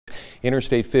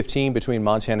Interstate 15 between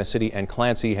Montana City and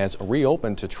Clancy has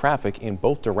reopened to traffic in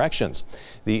both directions.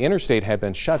 The interstate had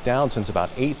been shut down since about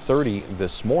 8:30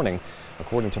 this morning.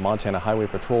 According to Montana Highway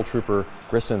Patrol Trooper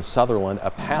Grissom Sutherland,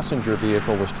 a passenger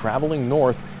vehicle was traveling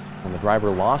north when the driver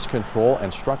lost control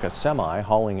and struck a semi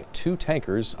hauling 2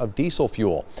 tankers of diesel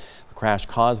fuel. The crash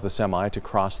caused the semi to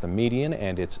cross the median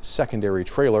and its secondary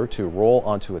trailer to roll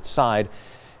onto its side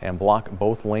and block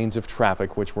both lanes of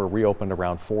traffic, which were reopened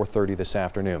around 4:30 this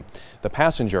afternoon. The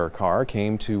passenger car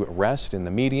came to rest in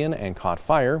the median and caught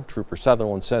fire. Trooper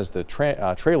Sutherland says the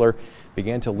trailer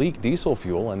began to leak diesel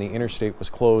fuel and the interstate was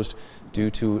closed due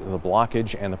to the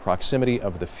blockage and the proximity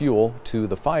of the fuel to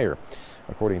the fire.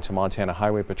 According to Montana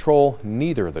Highway Patrol,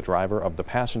 neither the driver of the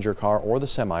passenger car or the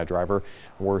semi driver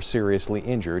were seriously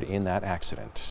injured in that accident.